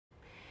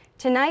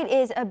Tonight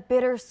is a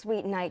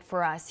bittersweet night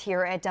for us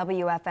here at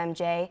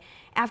WFMJ.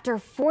 After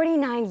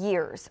 49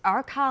 years,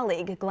 our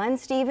colleague Glenn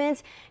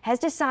Stevens has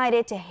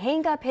decided to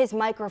hang up his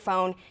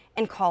microphone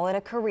and call it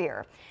a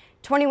career.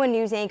 21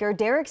 News anchor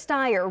Derek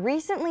Steyer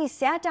recently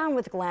sat down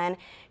with Glenn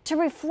to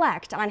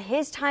reflect on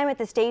his time at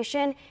the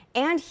station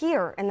and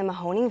here in the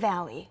Mahoning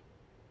Valley.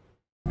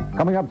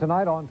 Coming up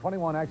tonight on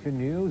 21 Action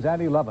News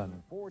at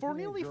 11. For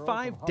nearly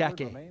 5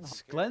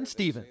 decades, Glenn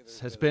Stevens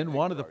has been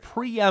one of the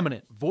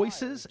preeminent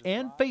voices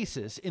and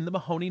faces in the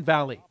Mahoning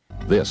Valley.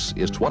 This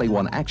is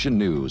 21 Action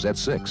News at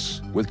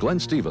 6 with Glenn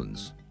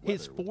Stevens.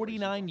 His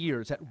 49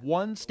 years at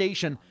one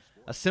station,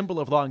 a symbol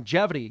of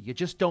longevity you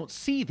just don't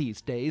see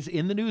these days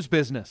in the news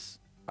business.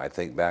 I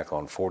think back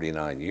on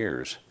 49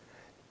 years,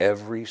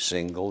 every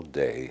single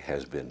day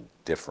has been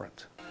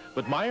different.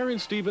 But Meyer and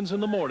Stevens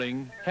in the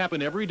morning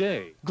happen every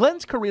day.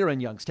 Glenn's career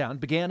in Youngstown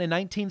began in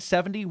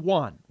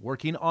 1971,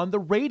 working on the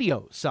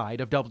radio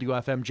side of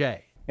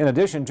WFMJ. In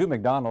addition to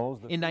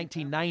McDonald's, In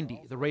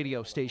 1990, the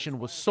radio station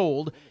was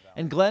sold,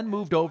 and Glenn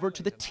moved over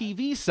to the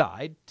TV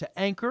side to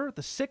anchor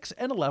the 6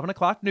 and 11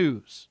 o'clock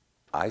news.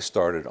 I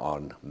started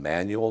on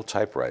manual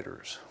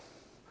typewriters.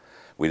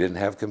 We didn't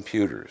have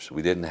computers.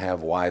 We didn't have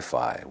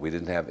Wi-Fi. We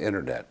didn't have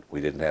internet.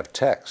 We didn't have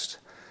text.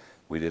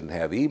 We didn't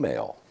have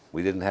email.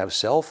 We didn't have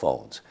cell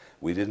phones.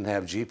 We didn't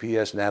have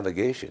GPS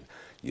navigation.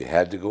 You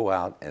had to go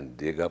out and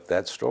dig up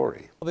that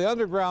story. The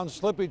underground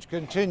slippage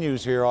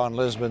continues here on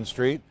Lisbon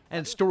Street.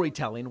 And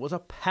storytelling was a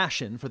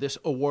passion for this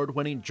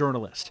award-winning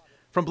journalist.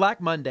 From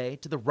Black Monday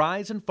to the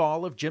rise and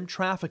fall of Jim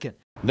Trafficking.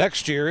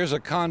 Next year is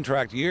a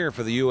contract year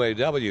for the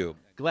UAW.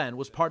 Glenn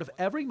was part of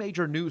every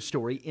major news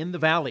story in the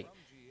Valley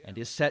and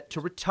is set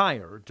to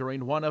retire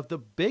during one of the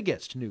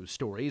biggest news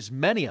stories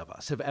many of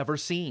us have ever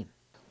seen.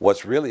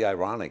 What's really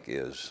ironic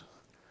is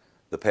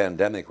the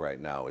pandemic right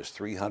now is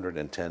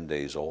 310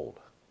 days old.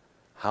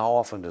 How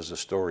often does a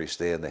story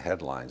stay in the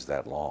headlines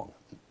that long?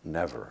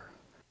 Never.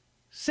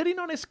 Sitting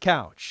on his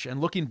couch and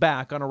looking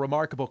back on a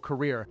remarkable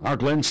career, Our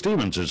Glenn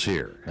Stevens is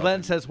here.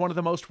 Glenn says one of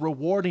the most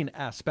rewarding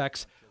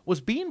aspects was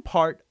being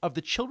part of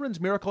the Children's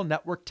Miracle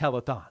Network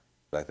telethon.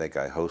 I think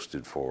I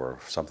hosted for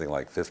something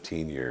like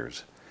 15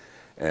 years,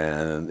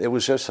 and it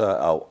was just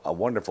a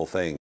wonderful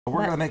thing.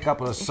 We're going to make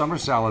up a summer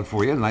salad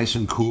for you, nice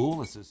and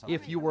cool.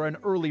 If you were an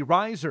early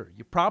riser,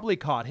 you probably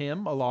caught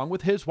him, along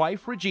with his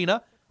wife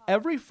Regina,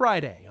 every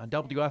Friday on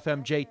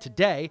WFMJ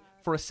Today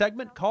for a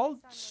segment called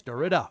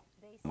Stir It Up.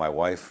 My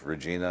wife,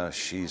 Regina,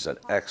 she's an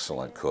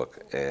excellent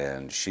cook,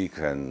 and she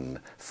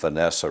can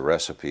finesse a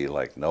recipe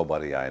like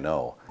nobody I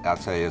know. I'll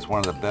tell you, it's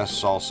one of the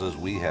best salsas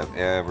we have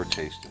ever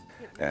tasted.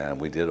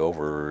 And we did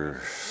over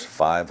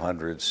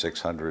 500,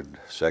 600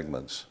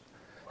 segments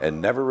and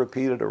never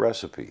repeated a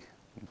recipe.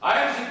 I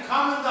am the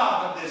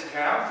commandant of this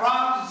camp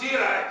from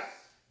Xerox.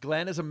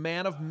 Glenn is a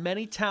man of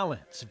many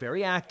talents,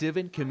 very active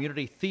in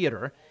community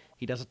theater.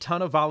 He does a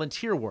ton of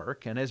volunteer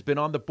work and has been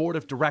on the board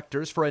of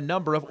directors for a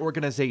number of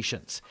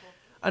organizations.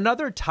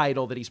 Another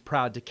title that he's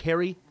proud to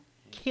carry,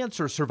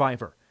 cancer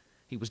survivor.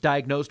 He was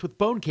diagnosed with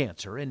bone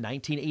cancer in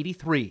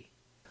 1983.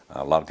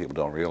 A lot of people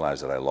don't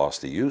realize that I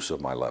lost the use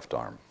of my left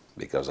arm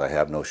because I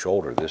have no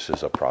shoulder. This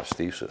is a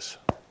prosthesis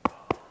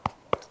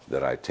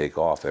that I take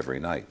off every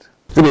night.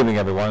 Good evening,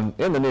 everyone.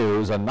 In the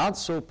news, a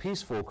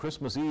not-so-peaceful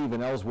Christmas Eve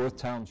in Ellsworth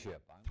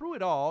Township. Through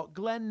it all,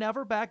 Glenn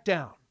never backed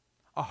down.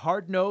 A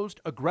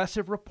hard-nosed,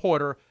 aggressive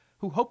reporter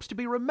who hopes to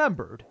be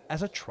remembered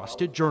as a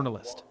trusted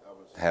journalist.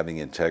 Having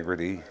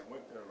integrity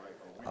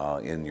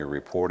in your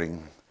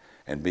reporting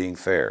and being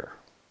fair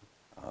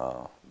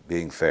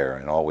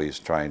and always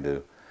trying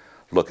to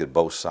look at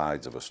both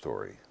sides of a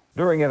story.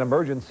 During an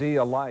emergency,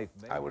 a life...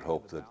 I would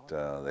hope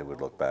that they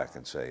would look back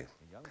and say,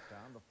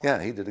 yeah,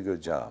 he did a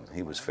good job.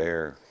 He was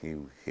fair, he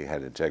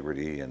had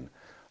integrity, and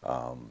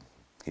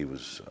he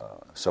was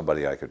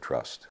somebody I could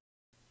trust.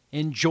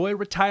 Enjoy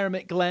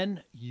retirement,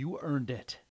 Glenn. You earned it.